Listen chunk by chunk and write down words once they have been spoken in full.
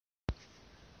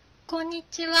こんに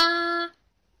ちは。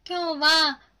今日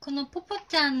はこのポポ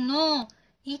ちゃんの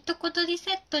いいとこ取り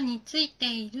セットについ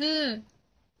ている、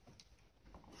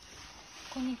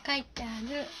ここに書いてあ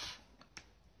る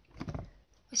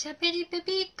おしゃべりベ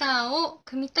ビーカーを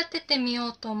組み立ててみ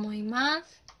ようと思いま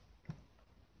す。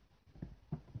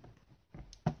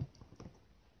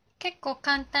結構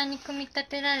簡単に組み立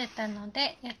てられたの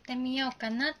でやってみようか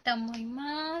なって思い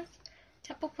ます。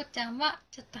じゃあポポちゃんは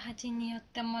ちょっと端に寄っ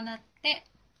てもらって、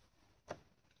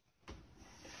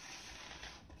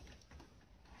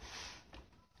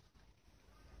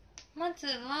まず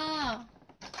は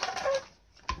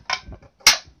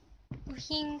部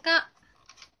品が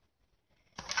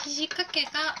肘掛けが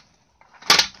2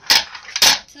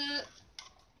つ、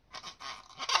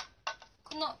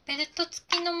このベルト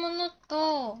付きのもの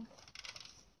と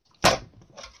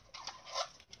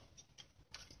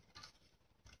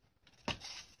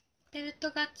ベルト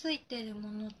がついてる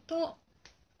ものと、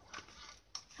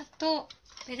あと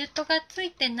ベルトがつ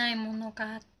いてないもの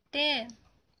があって、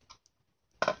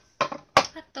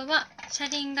あとは車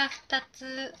輪が2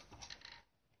つ、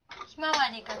ひまわ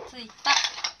りがついた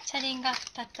車輪が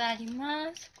2つあり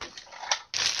ます。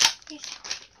よいしょ。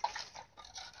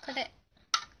これ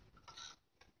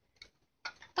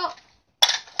と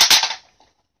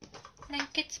連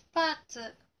結パー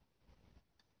ツ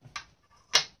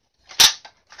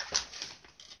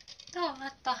と、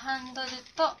あとハンドル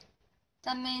と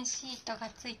座面シートが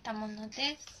ついたもの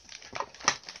です。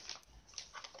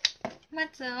ま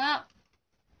ずは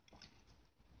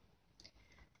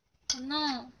こ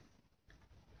の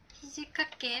肘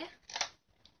掛け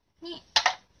に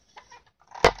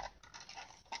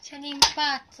車輪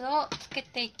パーツをつけ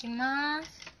ていきます。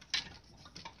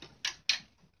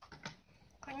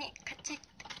ここにカチッ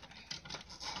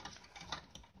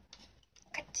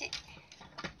カチッ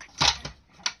カチ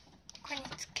ッ、ここに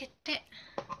つけて、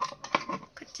こ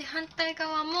っち反対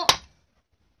側も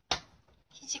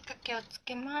肘掛けをつ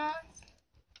けます。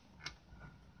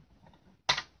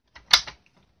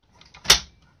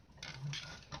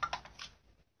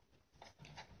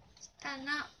した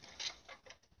ら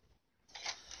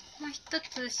もう一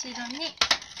つ後ろに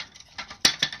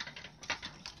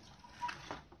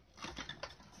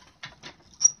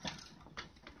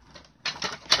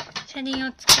車輪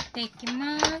をつけていき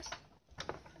ます。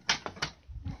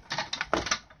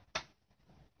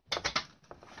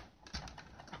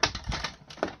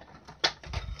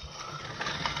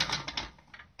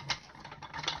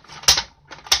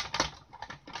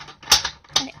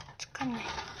あれ、つかない。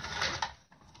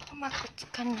うまくつ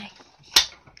かない。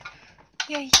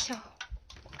よいしょ。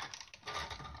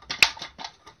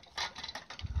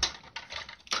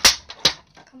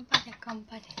頑張れ頑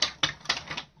張れ。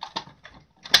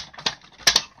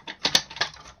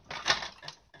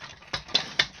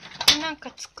なん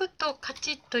かつくとカ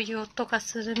チッという音が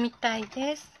するみたい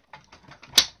です。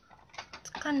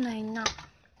つかないな。カ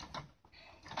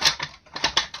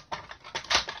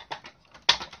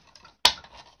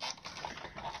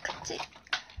チッカ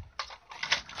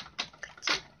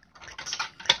チッカチッカチ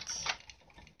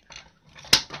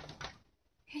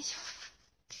ッ。よいしょ。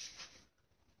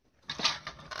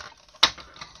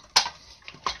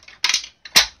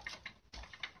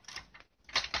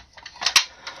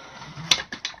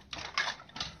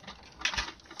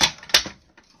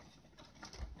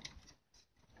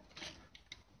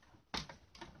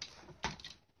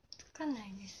つかな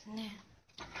いですね。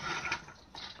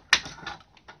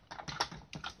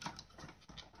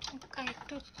一回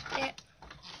取って、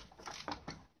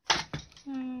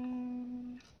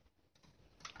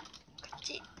カ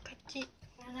チッカチッ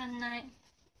ならない。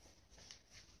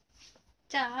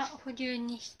じゃあ保留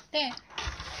にして、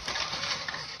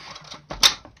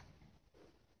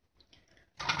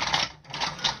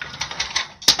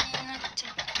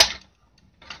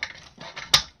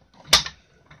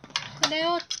これ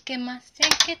をつけます。連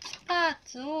結パー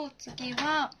ツを次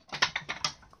は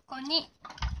ここに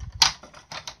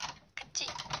カチッ、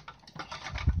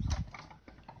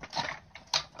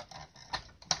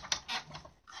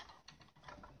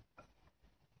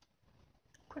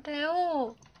これ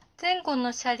を前後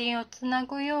の車輪をつな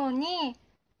ぐように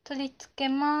取り付け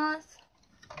ます。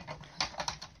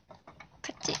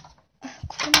カチッ、こ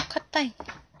こも硬い。こ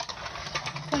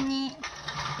こに、こ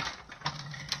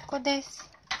こで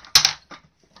す。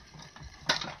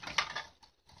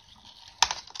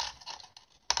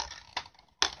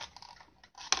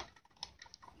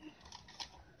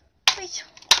よいしょ。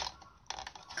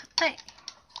硬い。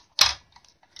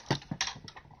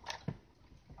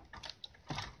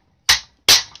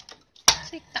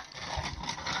ついた。こ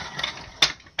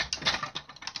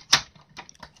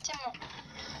っちも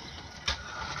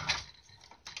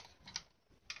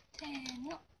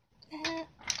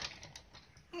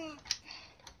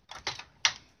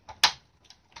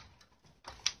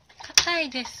い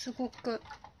です、すごく。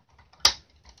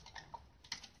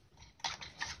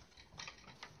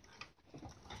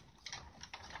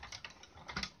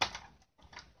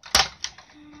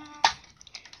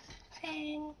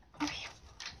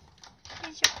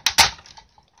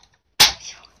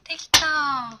でき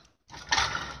た。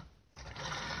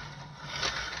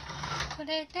こ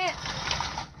れで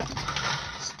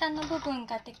下の部分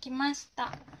ができまし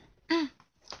た。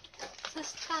そ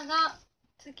したら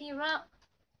次は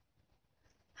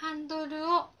ハンドル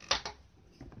を、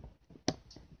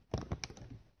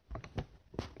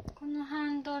このハ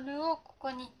ンドルをこ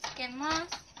こにつけます。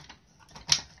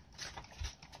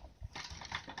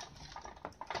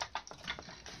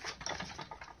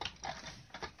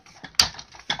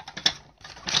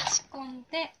仕込ん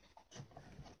で、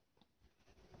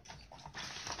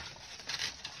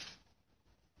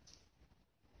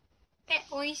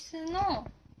お椅子のこ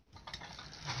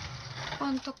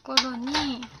このところ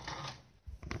に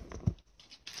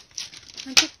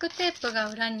マジックテープが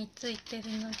裏についてる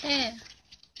ので、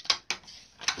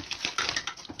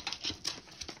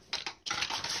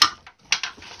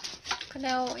こ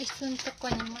れを椅子のとこ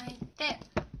に巻いて、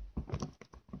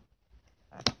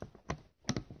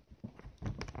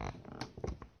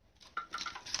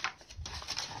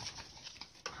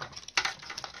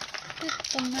ぐっ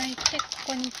と巻いてこ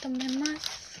こに留めま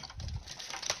す。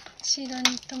後ろ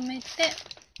に留めて、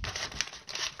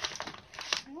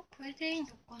これでいいの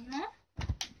かな？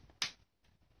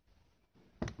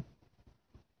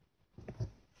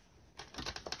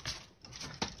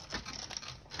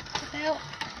これを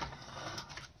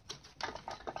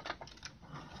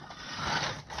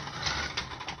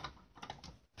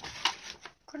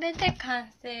これで完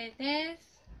成で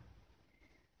す。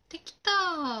できた。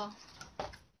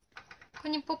ここ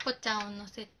にポポちゃんを乗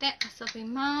せて遊び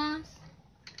ます。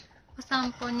お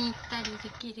散歩に行ったりで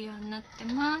きるようになって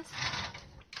ます。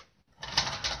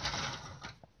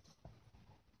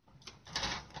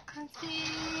完成。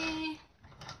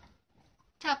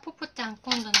じゃあポポちゃん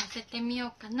今度乗せてみ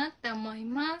ようかなって思い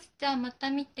ます。じゃあまた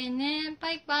見てね。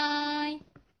バイバーイ。